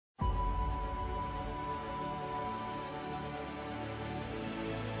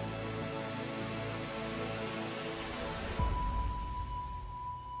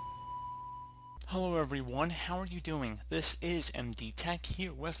Hello everyone, how are you doing? This is MD Tech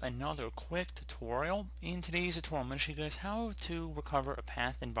here with another quick tutorial. In today's tutorial I'm going to show you guys how to recover a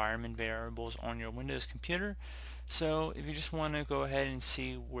path environment variables on your Windows computer. So if you just want to go ahead and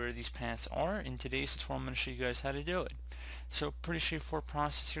see where these paths are, in today's tutorial I'm going to show you guys how to do it. So pretty straightforward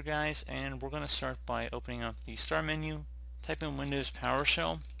process here guys, and we're going to start by opening up the start menu, type in Windows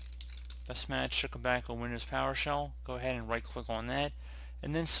PowerShell. Best match, check back on Windows PowerShell, go ahead and right click on that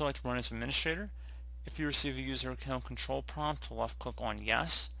and then select Run as Administrator. If you receive a user account control prompt, left click on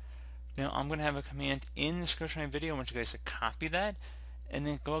yes. Now I'm going to have a command in the description of the video. I want you guys to copy that and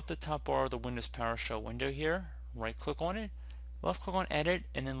then go up the top bar of the Windows PowerShell window here, right click on it, left click on edit,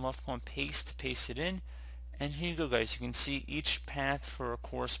 and then left click on paste to paste it in. And here you go guys, you can see each path for a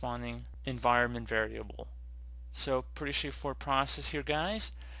corresponding environment variable. So pretty straightforward process here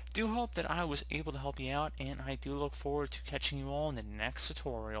guys. Do hope that I was able to help you out, and I do look forward to catching you all in the next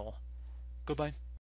tutorial. Goodbye.